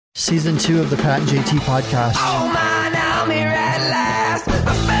Season 2 of the Pat and JT podcast. Oh man, I'm here at last. The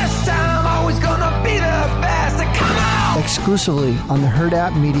best time, always gonna be the best. Come on! Exclusively on the Herd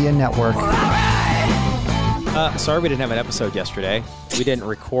App Media Network. Sorry we didn't have an episode yesterday. We didn't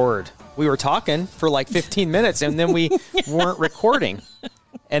record. We were talking for like 15 minutes, and then we weren't recording.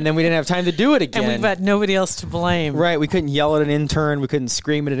 And then we didn't have time to do it again. And we've got nobody else to blame. Right. We couldn't yell at an intern. We couldn't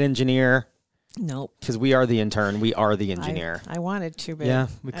scream at an engineer. Nope. Because we are the intern. We are the engineer. I wanted to, but yeah,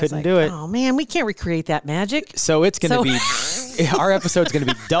 we couldn't like, do it. Oh, man, we can't recreate that magic. So it's going to be, our episode's going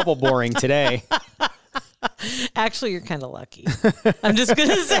to be double boring today. Actually, you're kind of lucky. I'm just going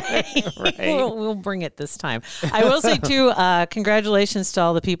to say. Right. We'll bring it this time. I will say, too, congratulations to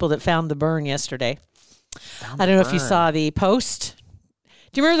all the people that found the burn yesterday. I don't know if you saw the post.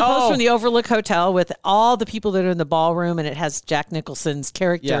 Do you remember the post from the Overlook Hotel with all the people that are in the ballroom, and it has Jack Nicholson's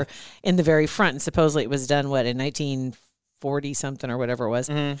character in the very front, and supposedly it was done, in 1940-something or whatever it was.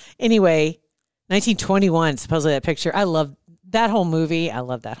 Mm-hmm. Anyway, 1921, supposedly that picture. I love that whole movie.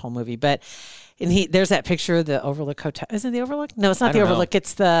 But there's that picture of the Overlook Hotel. Isn't it the Overlook? No, it's not the Overlook.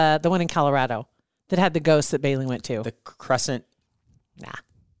 It's the one in Colorado that had the ghost that Bailey went to. The Crescent.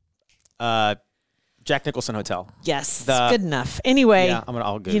 Nah. Jack Nicholson Hotel. Yes, good enough. Anyway, yeah,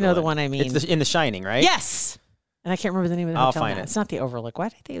 I'll Google you know it. the one I mean. It's in The Shining, right? Yes. And I can't remember the name of the hotel. I'll find it. It's not the Overlook. Why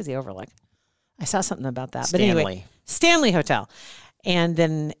did I think it was the Overlook? I saw something about that. Stanley. But anyway, Stanley Hotel. And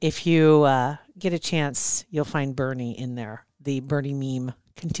then if you get a chance, you'll find Bernie in there. The Bernie meme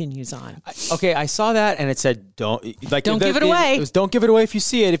continues on. Okay, I saw that and it said don't give it away. It was don't give it away if you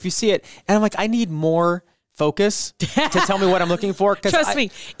see it. And I'm like, I need more focus to tell me what I'm looking for. Trust me,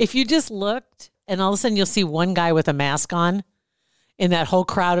 if you just looked and all of a sudden you'll see one guy with a mask on in that whole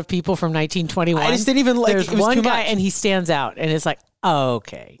crowd of people from 1921. I just didn't even like. There's it was one too guy much. and he stands out, and it's like, oh,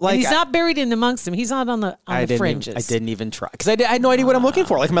 okay. Like, and he's not buried in amongst them. He's not on the fringes. I didn't even try because I had no idea what I'm looking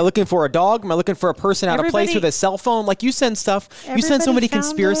for. Like, am I looking for a dog? Am I looking for a person out of place with a cell phone? Like, you send stuff. You send so many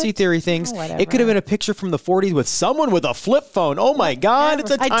conspiracy theory things. It could have been a picture from the 40s with someone with a flip phone. Oh my God, it's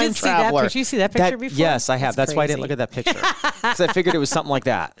a time traveler. See that picture. You see that picture before? Yes, I have. That's why I didn't look at that picture because I figured it was something like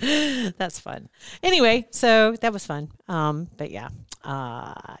that. That's fun. Anyway, so that was fun. But yeah.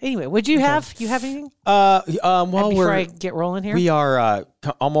 Anyway, would you have anything? Well, before I get rolling here, we are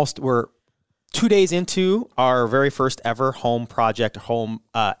we're 2 days into our very first ever home project,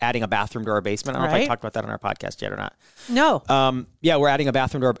 adding a bathroom to our basement. I don't know if I talked about that on our podcast yet or not. No. Yeah, we're adding a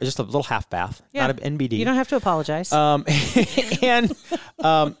bathroom to just a little half bath, not an NBD. You don't have to apologize. So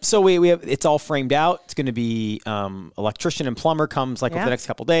we have it's all framed out. It's going to be electrician and plumber comes over the next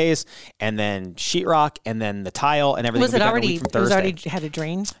couple days, and then sheetrock, and then the tile and everything. Was it already? It was already had a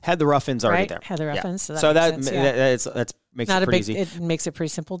drain. Had the rough-ins already there. Had the rough-ins. Yeah. So that makes it pretty easy. It makes it a pretty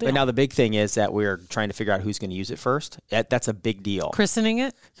simple deal. But now the big thing is that we're trying to figure out who's going to use it first. That's a big deal. Christening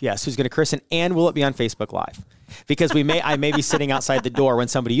it? Yes, who's going to christen, and will it be on Facebook Live? Because I may be sitting outside the door when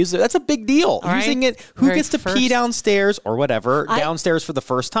somebody uses it. That's a big deal. All Using it, who gets to pee downstairs or whatever, downstairs for the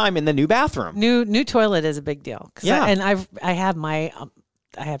first time in the new bathroom. New toilet is a big deal. Yeah. I have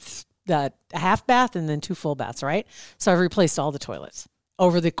a half bath and then 2 full baths, right? So I've replaced all the toilets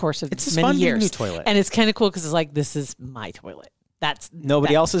over the course of many years. New toilet. And it's kind of cool because it's like, this is my toilet.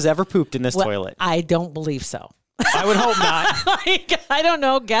 Nobody else has ever pooped in this toilet. I don't believe so. I would hope not. I don't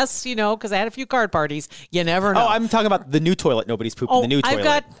know. Guess, because I had a few card parties. You never know. Oh, I'm talking about the new toilet. Nobody's pooped in the new toilet. I've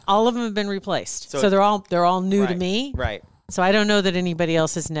got all of them have been replaced. So they're all new to me. Right. So I don't know that anybody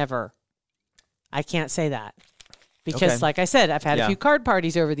else has never. I can't say that. Because like I said, I've had a few card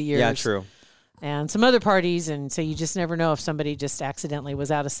parties over the years. Yeah, true. And some other parties, and so you just never know if somebody just accidentally was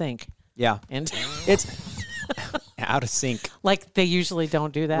out of sync. Yeah. And it's out of sync. Like they usually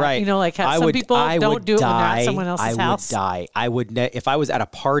don't do that. Right. Like how some people don't do it when they're at someone else's house. I would die. If I was at a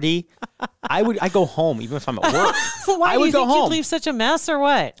party, I'd go home, even if I'm at work. Why do you think home. you'd leave such a mess or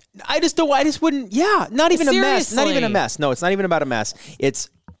what? I just wouldn't. Yeah. Not even a mess. Not even a mess. No, it's not even about a mess.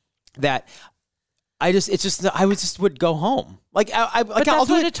 It's that I would go home. But that's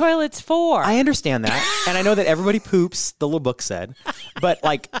what a toilet's for. I understand that. And I know that everybody poops, the little book said. But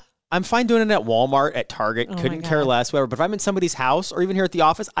I'm fine doing it at Walmart, at Target, couldn't care less, whatever. But if I'm in somebody's house or even here at the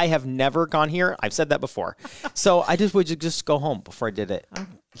office, I have never gone here. I've said that before. So I just would just go home before I did it.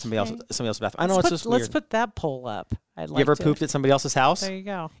 Somebody else's bathroom. I know it's just weird. Let's put that poll up. You ever pooped at somebody else's house? There you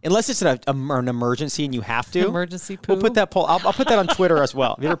go. Unless it's an emergency and you have to. Emergency poop. We'll put that poll. I'll put that on Twitter as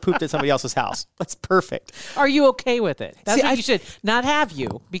well. Have you ever pooped at somebody else's house? That's perfect. Are you okay with it? That's what you should not have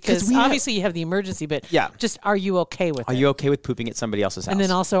you because obviously you have the emergency, but just are you okay with it? Are you okay with pooping at somebody else's house? And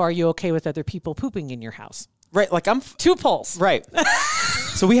then also, are you okay with other people pooping in your house? Right. Like 2 polls. Right.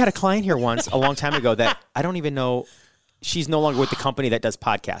 So we had a client here once a long time ago that I don't even know. she's no longer with the company that does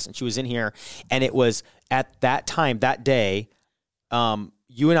podcasts, and she was in here, and it was at that time, that day,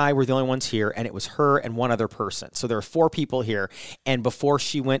 you and I were the only ones here, and it was her and one other person. So there were 4 people here, and before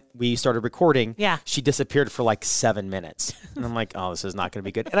we started recording, she disappeared for like 7 minutes. And I'm like, oh, this is not going to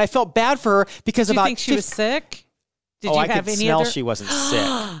be good. And I felt bad for her because Do you think she was sick? Did you I have could any smell other? she wasn't sick.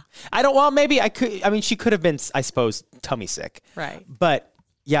 I don't, well, maybe I could, I mean, she could have been, I suppose, tummy sick. Right. But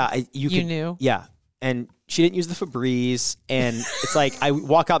yeah, you knew? Yeah. And she didn't use the Febreze. And it's like, I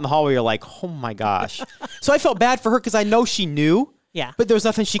walk out in the hallway, you're like, oh my gosh. So I felt bad for her because I know she knew. Yeah. But there was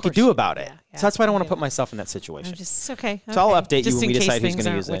nothing she could do about it. Yeah, So that's why I don't want to do. put myself in that situation. Just okay. So I'll update just you when we in case decide who's things going to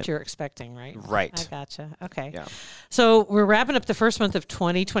aren't use what it. you're expecting, right? Right. I gotcha. Okay. Yeah. So we're wrapping up the first month of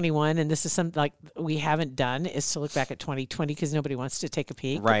 2021, and this is something like we haven't done is to look back at 2020 because nobody wants to take a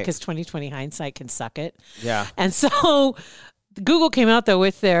peek, Right. Because 2020 hindsight can suck it. Yeah. And so Google came out though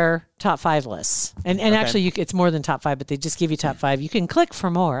with their top 5 lists, and actually it's more than top 5, but they just give you top 5. You can click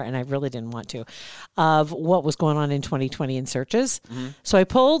for more, and I really didn't want to, of what was going on in 2020 in searches. So I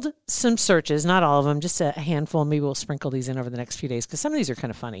pulled some searches, not all of them, just a handful. Maybe we'll sprinkle these in over the next few days because some of these are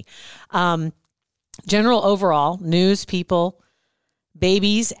kind of funny. General overall news, people,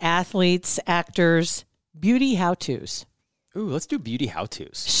 babies, athletes, actors, beauty how-tos. Ooh, let's do beauty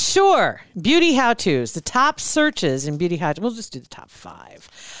how-tos. Sure. Beauty how-tos. The top searches in beauty how-tos. We'll just do the top 5.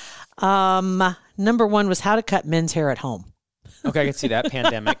 Number 1 was how to cut men's hair at home. Okay, I can see that.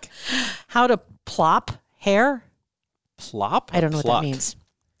 Pandemic. How to plop hair. Plop? I don't know what Pluck? that means.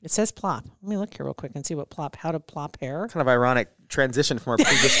 It says plop. Let me look here real quick and see what plop. How to plop hair. Kind of ironic transition from our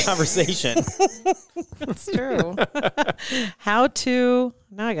previous conversation. It's true. How to,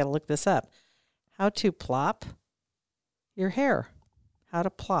 now I got to look this up. How to plop your hair. How to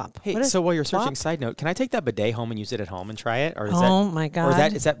plop. Hey, What is so while you're searching, plop? side note, can I take that bidet home and use it at home and try it? Or is Oh that, my or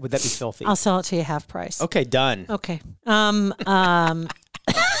God. would that be filthy? I'll sell it to you half price. Okay, done. Okay.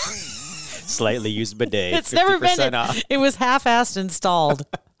 Slightly used bidet. It's never 50% been. off. It was half-assed installed,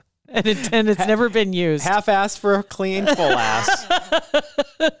 and it's never been used. Half-assed for a clean, full ass.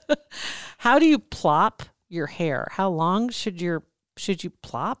 How do you plop your hair? How long should you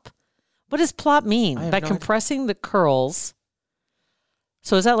plop? What does plop mean? I have By no idea. compressing the curls.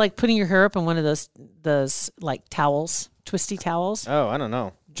 So is that like putting your hair up in one of those like towels, twisty towels? Oh, I don't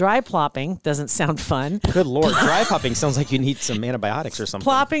know. Dry plopping doesn't sound fun. Good Lord. Dry popping sounds like you need some antibiotics or something.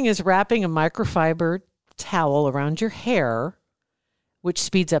 Plopping is wrapping a microfiber towel around your hair, which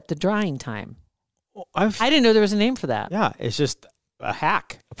speeds up the drying time. I didn't know there was a name for that. Yeah, it's just a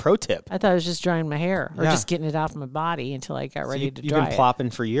hack, a pro tip. I thought I was just drying my hair or Yeah. just getting it off my body until I got ready to You've dry been it.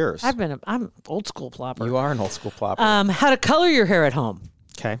 plopping for years. I'm old school plopper. You are an old school plopper. How to color your hair at home.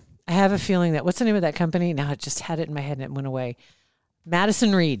 Okay. I have a feeling that, what's the name of that company? Now I just had it in my head and it went away.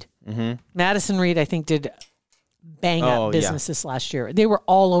 Madison Reed. Mm-hmm. Madison Reed, I think, did bang Oh, up yeah. business this last year. They were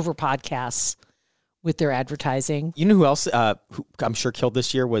all over podcasts with their advertising. You know who else who I'm sure killed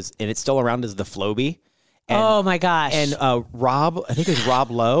this year was, and it's still around, is the Floby. And, oh my gosh. And Rob, I think it was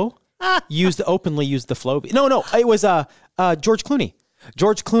Rob Lowe, openly used the Floby. No, it was George Clooney.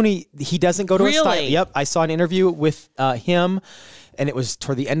 George Clooney, he doesn't go to a style. Really? Yep, I saw an interview with him, and it was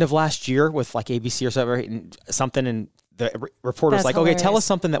toward the end of last year with like ABC or something, and the reporter's That's like, okay, tell hilarious. us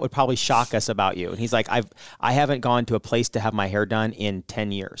something that would probably shock us about you. And he's like, I haven't gone to a place to have my hair done in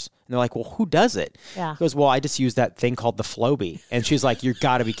 10 years. And they're like, well, who does it? Yeah. He goes, well, I just use that thing called the Floby. And she's like, you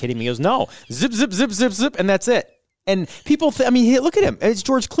got to be kidding me. He goes, no, zip, zip, zip, zip, zip, and that's it. And people, look at him. It's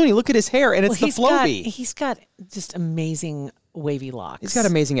George Clooney. Look at his hair, and it's the Floby. He's got just amazing wavy locks. He's got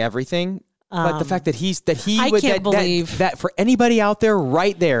amazing everything. But the fact that I can't believe- that for anybody out there,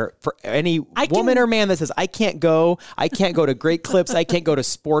 right there, for any woman or man that says I can't go to Great Clips, I can't go to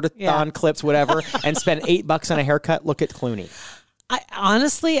Sportathon Clips, whatever, and spend $8 on a haircut. Look at Clooney.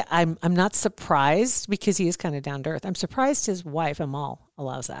 Honestly, I'm not surprised because he is kind of down to earth. I'm surprised his wife Amal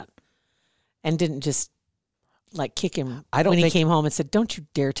allows that, and didn't just like kick him when he came home and said, "Don't you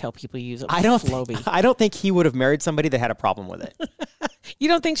dare tell people you use a Floby." I don't think he would have married somebody that had a problem with it. You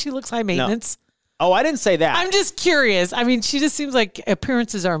don't think she looks high maintenance? Oh, I didn't say that. I'm just curious. I mean, she just seems like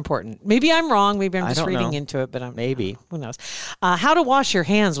appearances are important. Maybe I'm wrong. Maybe I'm I just don't reading know. into it, but Maybe. who knows? How to wash your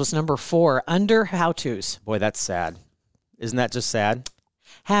hands was number 4 under how-tos. Boy, that's sad. Isn't that just sad?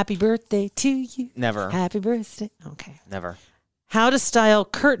 Happy birthday to you. Never. Happy birthday. Okay. Never. How to style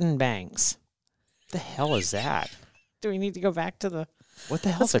curtain bangs. What the hell is that? Do we need to go back to the? What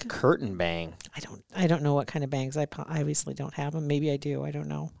the hell's a curtain bang? I don't know what kind of bangs. I obviously don't have them. Maybe I do. I don't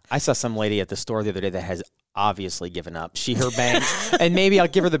know. I saw some lady at the store the other day that has obviously given up. Her bangs, and maybe I'll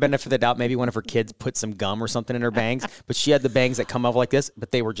give her the benefit of the doubt. Maybe one of her kids put some gum or something in her bangs, but she had the bangs that come up like this, but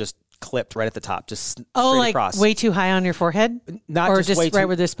they were just clipped right at the top, just straight like across. way too high on your forehead? Not or just way right too,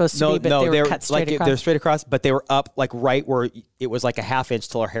 where they're supposed to be, but they were cut straight across? They're straight across, but they were up like right where it was like a half inch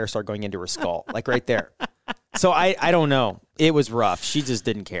till her hair started going into her skull, like right there. So I don't know. It was rough. She just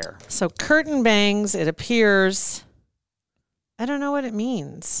didn't care. So curtain bangs, it appears, I don't know what it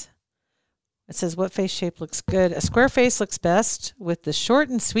means. It says, what face shape looks good? A square face looks best with the short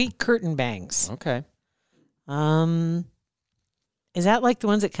and sweet curtain bangs. Okay. Is that like the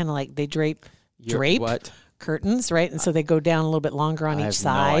ones that kind of like they drape what? curtains, right? And so they go down a little bit longer on each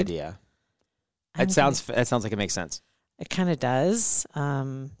side. No idea. That sounds like it makes sense. It kind of does. I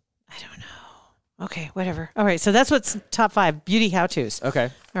don't know. Okay, whatever. All right, so that's what's top 5 beauty how-tos. Okay.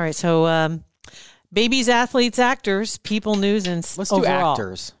 All right, so babies, athletes, actors, people, news, and Let's overall. do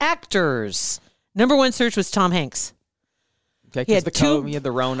actors. Actors. Number 1 search was Tom Hanks. Okay, He had because the COVID, he had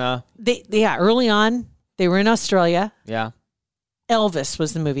the Rona. Early on, they were in Australia. Yeah. Elvis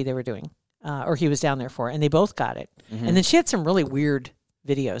was the movie they were doing, or he was down there for, and they both got it. Mm-hmm. And then she had some really weird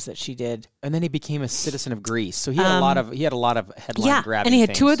videos that she did. And then he became a citizen of Greece, so he had a lot of headline grabbing. And he had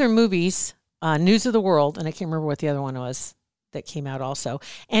things. 2 other movies, News of the World, and I can't remember what the other one was that came out also.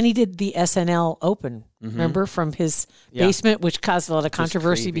 And he did the SNL Open, remember, from his basement, which caused a lot of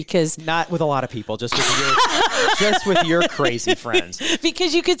controversy because not with a lot of people, just with your crazy friends.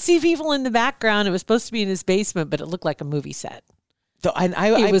 Because you could see people in the background. It was supposed to be in his basement, but it looked like a movie set. So,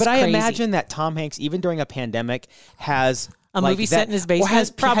 It was but I crazy. imagine that Tom Hanks, even during a pandemic, has A movie set in his basement? Or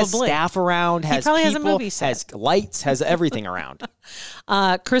has Probably. staff around, has probably has a people, movie set. has lights, has everything around.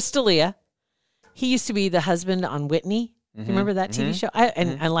 Chris D'Elia, he used to be the husband on Whitney. Do you remember that TV show?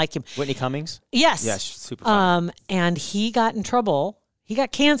 I like him. Whitney Cummings? Yes. Yeah, she's super fun. And he got in trouble. He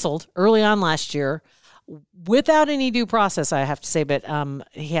got canceled early on last year without any due process, I have to say. But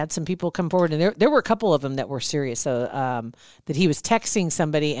he had some people come forward, and there were a couple of them that were serious. So that he was texting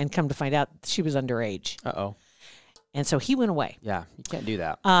somebody and come to find out she was underage. Uh-oh. And so he went away. Yeah, you can't do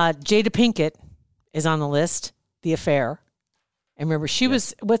that. Jada Pinkett is on the list, The Affair. And remember, she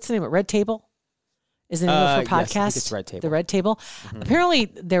was, what's the name of it? Red Table? Is the name of her podcast? Yes, I think it's Red Table. The Red Table. Apparently,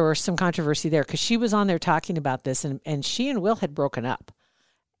 there was some controversy there because she was on there talking about this, and she and Will had broken up.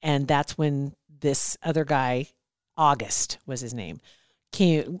 And that's when this other guy, August was his name,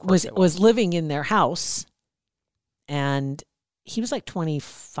 was living in their house. And he was like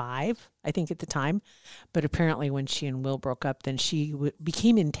 25, I think, at the time. But apparently when she and Will broke up, then she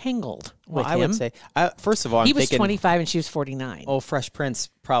became entangled with him. I would say, first of all, he was 25 and she was 49. Oh, Fresh Prince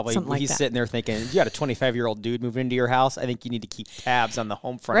probably. Something like he's that. sitting there thinking, you got a 25-year-old dude moving into your house. I think you need to keep tabs on the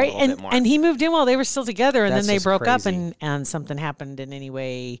home front Right, a little bit more. and he moved in while they were still together, and That's then they just broke up, crazy. and something happened. And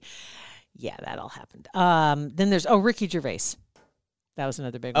anyway, yeah, that all happened. Then there's Ricky Gervais. That was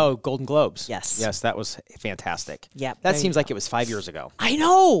another big one. Oh, Golden Globes. Yes. That was fantastic. Yep, That there seems you like it was 5 years ago. I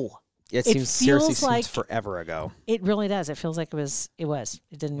know. It It seriously feels like- seems forever ago. It really does. It feels like it was.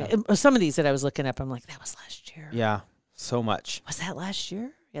 It didn't. Some of these that I was looking up, I'm like, that was last year. Yeah, so much. Was that last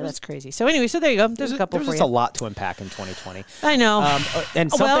year? Yeah, that's crazy. So anyway, so there you go. There's a couple There's for just you. a lot to unpack in 2020. I know.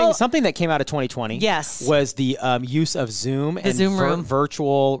 And Well- something that came out of 2020 Yes. was the use of Zoom and Zoom room.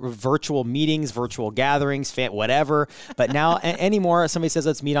 virtual meetings, virtual gatherings, whatever. But now anymore, somebody says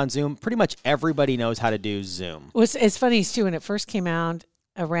let's meet on Zoom. Pretty much everybody knows how to do Zoom. It's funny too. When it first came out,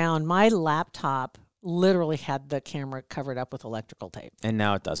 around my laptop, literally had the camera covered up with electrical tape. And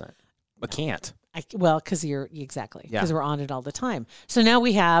now it doesn't. It can't. Because exactly Yeah. because we're on it all the time. So now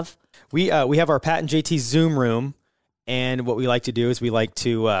we have We have our Pat and JT Zoom room. And what we like to do is we like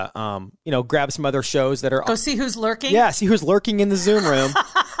to, grab some other shows that are go see who's lurking. Yeah, see who's lurking in the Zoom room.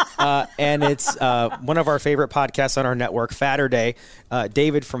 And it's one of our favorite podcasts on our network, Fatterday.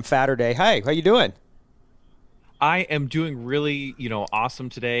 David from Fatterday. Hi, how you doing? I am doing really, awesome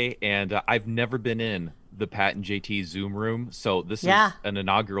today, and I've never been in the Pat and JT Zoom room, so this is an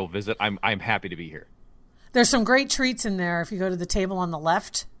inaugural visit. I'm happy to be here. There's some great treats in there. If you go to the table on the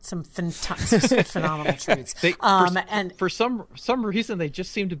left, some phenomenal treats. For some reason, they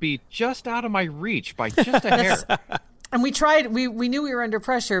just seem to be just out of my reach by just a hair. And we tried, we knew we were under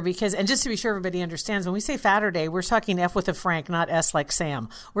pressure because, and just to be sure everybody understands, when we say Fatterday, we're talking F with a Frank, not S like Sam.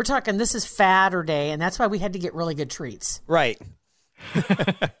 We're talking, this is Fatterday, and that's why we had to get really good treats. Right.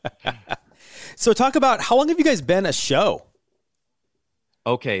 So talk about, how long have you guys been a show?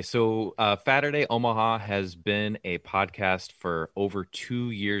 Okay, so Fatterday Omaha has been a podcast for over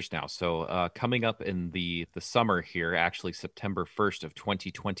 2 years now. So coming up in the summer here, actually September 1st of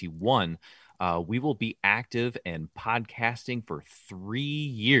 2021, we will be active and podcasting for 3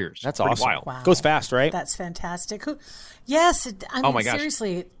 years. That's Pretty awesome. Wild. Wow. Goes fast, right? That's fantastic. Yes, I mean, Oh my gosh.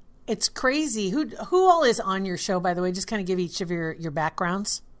 seriously, it's crazy. Who all is on your show, by the way? Just kind of give each of your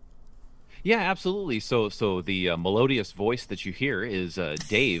backgrounds. Yeah, absolutely. So the melodious voice that you hear is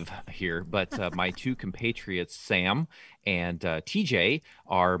Dave here, but my two compatriots, Sam and TJ,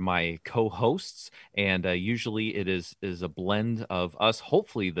 are my co-hosts, and usually it is a blend of us.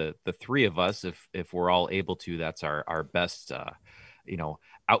 Hopefully, the three of us, if we're all able to, that's our best. You know,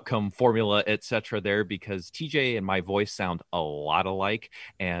 outcome formula, etc. there, because TJ and my voice sound a lot alike,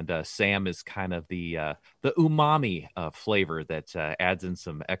 and Sam is kind of the umami flavor that adds in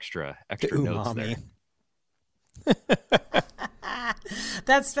some extra notes there.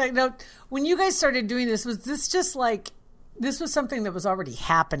 That's like, no, when you guys started doing this, was this just like, this was something that was already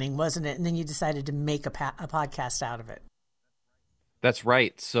happening, wasn't it? And then you decided to make a podcast out of it. That's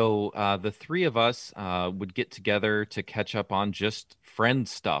right. So the three of us would get together to catch up on just friend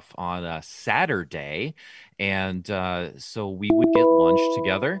stuff on a Saturday. And so we would get lunch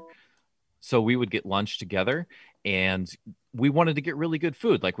together. And we wanted to get really good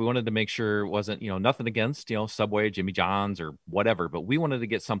food. Like, we wanted to make sure it wasn't, nothing against, Subway, Jimmy John's or whatever, but we wanted to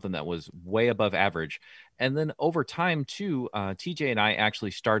get something that was way above average. And then over time too, TJ and I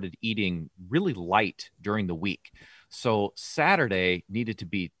actually started eating really light during the week. So Saturday needed to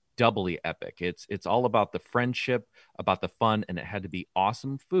be doubly epic. It's all about the friendship, about the fun, and it had to be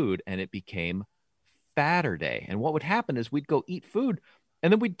awesome food, and it became Fatterday. And what would happen is we'd go eat food,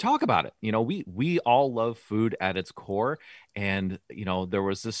 and then we'd talk about it. We all love food at its core, and there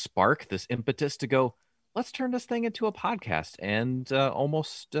was this spark, this impetus to go, let's turn this thing into a podcast. And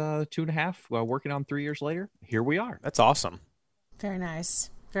almost 2.5, working on 3 years later, here we are. That's awesome. Very nice.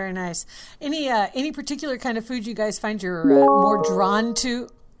 Very nice. Any particular kind of food you guys find you're more drawn to?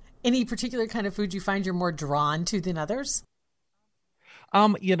 Any particular kind of food you find you're more drawn to than others?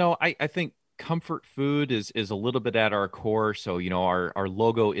 I think comfort food is a little bit at our core. So, our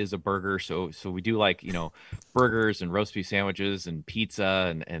logo is a burger. So we do like, burgers and roast beef sandwiches and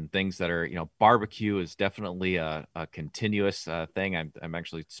pizza and things that are, barbecue is definitely a continuous thing. I'm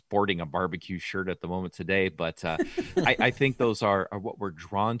actually sporting a barbecue shirt at the moment today, but I think those are what we're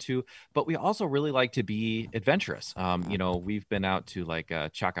drawn to. But we also really like to be adventurous. We've been out to like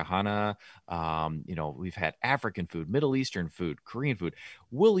Chakahana. We've had African food, Middle Eastern food, Korean food.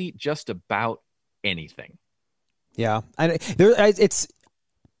 We'll eat just about anything. Yeah, I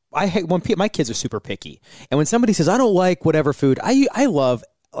hate when my kids are super picky, and when somebody says I don't like whatever food, I love,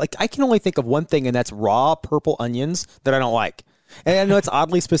 like, I can only think of one thing, and that's raw purple onions that I don't like. And I know it's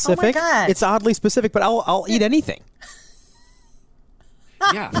oddly specific. Oh my God. It's oddly specific, but I'll eat anything.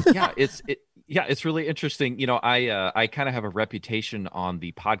 Yeah, it's really interesting. I kind of have a reputation on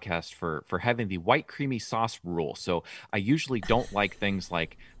the podcast for having the white creamy sauce rule. So I usually don't like things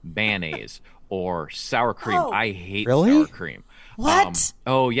like mayonnaise or sour cream. Oh, I hate really? sour cream. What?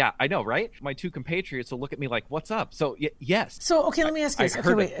 Oh yeah, I know, right? My two compatriots will look at me like, "What's up?" So yes. So okay, let me ask you this. I Okay,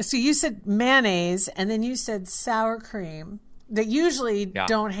 heard wait. it. So you said mayonnaise, and then you said sour cream. That usually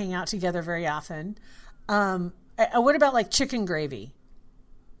don't hang out together very often. What about like chicken gravy?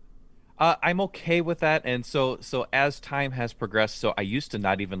 I'm okay with that, and so as time has progressed, so I used to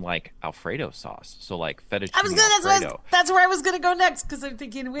not even like Alfredo sauce, so like fettuccine Alfredo. That's where I was going to go next, because I'm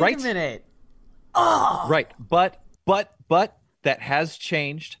thinking, wait a minute. Oh, Right, but that has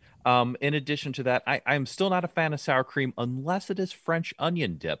changed. In addition to that, I'm still not a fan of sour cream unless it is French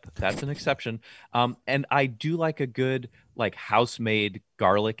onion dip. That's an exception. And I do like a good like house-made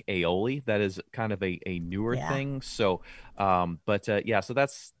garlic aioli. That is kind of a newer thing. So, so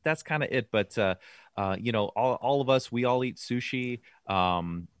that's kind of it. But all of us, we all eat sushi.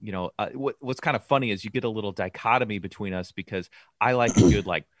 What's kind of funny is you get a little dichotomy between us, because I like a good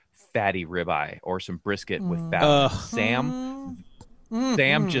like fatty ribeye or some brisket with fat. Sam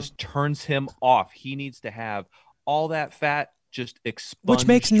just turns him off. He needs to have all that fat just expunged. Which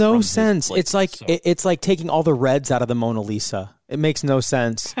makes no from his sense. plate. It's like it's like taking all the reds out of the Mona Lisa. It makes no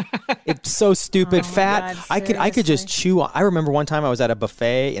sense. It's so stupid. Fat. God, I could just chew on. I remember one time I was at a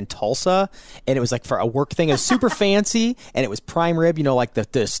buffet in Tulsa, and it was like for a work thing. It was super fancy, and it was prime rib. Like the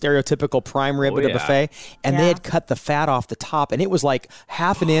stereotypical prime rib at the buffet. And they had cut the fat off the top, and it was like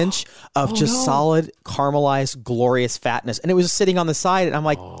half an inch of solid caramelized, glorious fatness. And it was sitting on the side, and I'm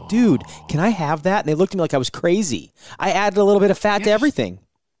like, dude, can I have that? And they looked at me like I was crazy. I added a little bit of fat to everything.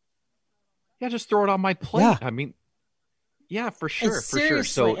 Yeah, just throw it on my plate. Yeah. I mean, yeah, for sure, for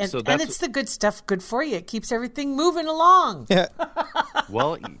seriously. sure. So And that's it's the good stuff, good for you. It keeps everything moving along. Yeah.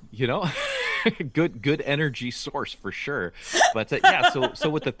 well, good energy source for sure. But yeah, so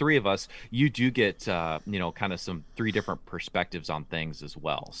with the three of us, you do get kind of some three different perspectives on things as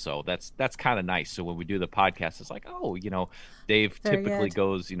well. So that's kind of nice. So when we do the podcast, it's like, oh, Dave Very typically good.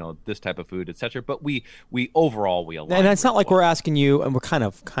 goes, this type of food, etc. But we overall we align. And it's not really like well. we're asking you, and we're kind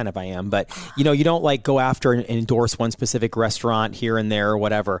of I am, but you don't like go after and endorse one specific restaurant here and there or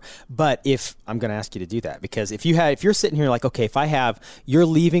whatever. But if I'm going to ask you to do that, because if you're sitting here like, okay, if you're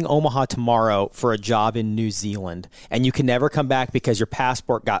leaving Omaha tomorrow for a job in New Zealand and you can never come back because your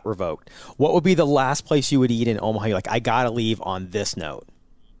passport got revoked, what would be the last place you would eat in Omaha? You're like, I got to leave on this note.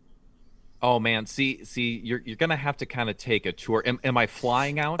 Oh man, see, you're gonna have to kind of take a tour. Am I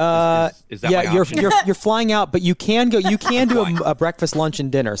flying out? Is that yeah, my option? you're flying out, but you can go. You can do a breakfast, lunch,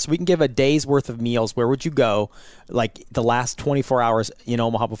 and dinner. So we can give a day's worth of meals. Where would you go, like the last 24 hours in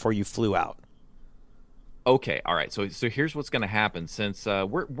Omaha before you flew out? Okay, all right. So here's what's going to happen. Since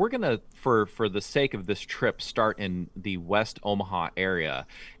we're going to, for the sake of this trip, start in the West Omaha area,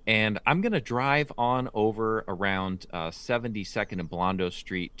 and I'm going to drive on over around 72nd and Blondo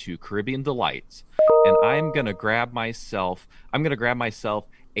Street to Caribbean Delights, and I'm going to grab myself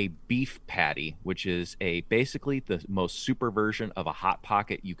a beef patty, which is basically the most super version of a Hot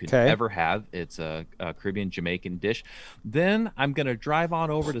Pocket you could ever have. It's a Caribbean Jamaican dish. Then I'm going to drive on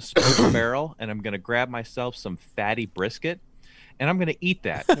over to Smoke Barrel, and I'm going to grab myself some fatty brisket, and I'm going to eat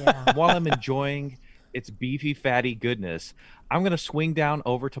that. While I'm enjoying its beefy, fatty goodness, I'm going to swing down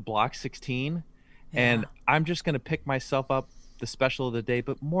over to Block 16, and I'm just going to pick myself up the special of the day,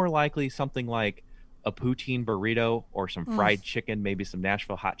 but more likely something like a poutine burrito or some fried chicken, maybe some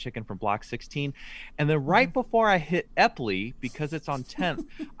Nashville hot chicken from Block 16. And then right before I hit Epley, because it's on 10th,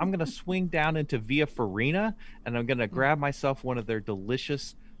 I'm going to swing down into Via Farina, and I'm going to grab myself one of their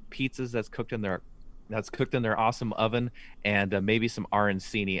delicious pizzas that's cooked in their awesome oven, and maybe some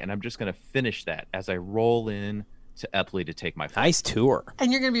arancini. And I'm just going to finish that as I roll in to Epley to take my flight. Nice tour.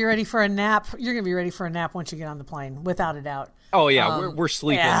 And you're going to be ready for a nap. You're going to be ready for a nap once you get on the plane, without a doubt. Oh yeah, we're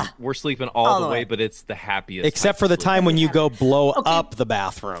sleeping. yeah. We're sleeping all the way, but it's the happiest. Except for the time when you go blow up the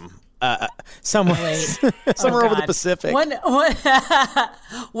bathroom. Somewhere over the Pacific.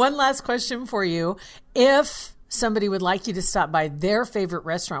 One last question for you. If somebody would like you to stop by their favorite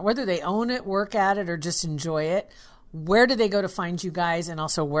restaurant, whether they own it, work at it, or just enjoy it, where do they go to find you guys? And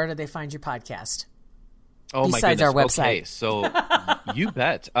also, where do they find your podcast? Oh, besides my our goodness. website. Okay, so you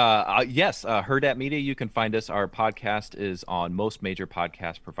bet. Yes, Herd at Media, you can find us. Our podcast is on most major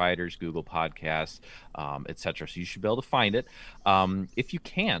podcast providers, Google Podcasts, etc. So you should be able to find it. If you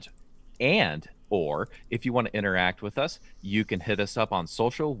can't, or if you want to interact with us, you can hit us up on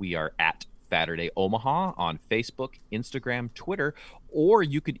social. We are at Saturday Omaha on Facebook, Instagram, Twitter, or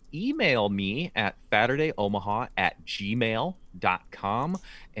you could email me at SaturdayOmaha@gmail.com.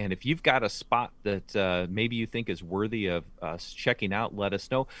 And if you've got a spot that maybe you think is worthy of us checking out, let us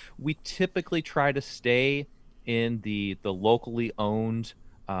know. We typically try to stay in the locally owned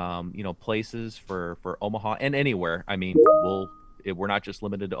places for Omaha and anywhere. I mean, we're not just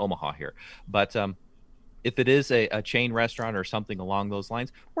limited to Omaha here, but if it is a chain restaurant or something along those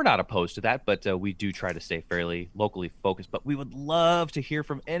lines, we're not opposed to that, but we do try to stay fairly locally focused. But we would love to hear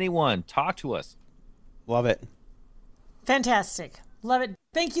from anyone. Talk to us. Love it. Fantastic. Love it.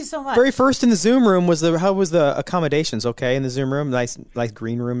 Thank you so much. Very first in the Zoom room how was the accommodations? Okay, in the Zoom room, nice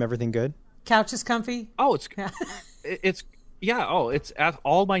green room, everything good. Couch is comfy. Oh, it's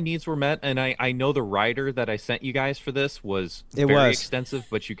all my needs were met, and I know the rider that I sent you guys for this was very extensive,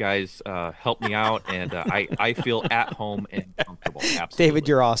 but you guys helped me out, and I feel at home and comfortable. Absolutely. David,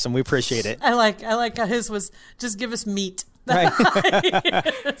 you're awesome. We appreciate it. I like how his was just give us meat. Right.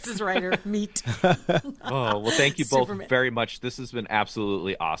 This is rider meat. Oh, well, thank you both Superman. very much. This has been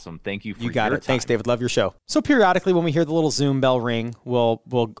absolutely awesome. Thank you for You got your it. Thanks, time. David. Love your show. So periodically, when we hear the little Zoom bell ring, we'll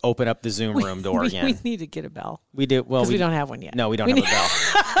open up the Zoom room door again. We need to get a bell. We do. Well, Because we don't have one yet. No, we don't have a bell.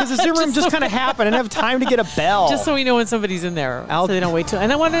 Because the Zoom room just kind of happened. I didn't have time to get a bell. Just so we know when somebody's in there, so they don't wait too.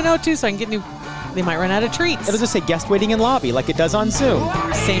 And I want to know too, so I can get new. They might run out of treats. It'll just say guest waiting in lobby, like it does on Zoom.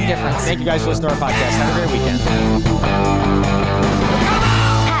 Same difference. Thank you guys for listening to our podcast. Have a great weekend.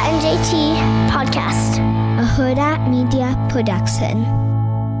 Pat and JT Podcast, a Huda Media production.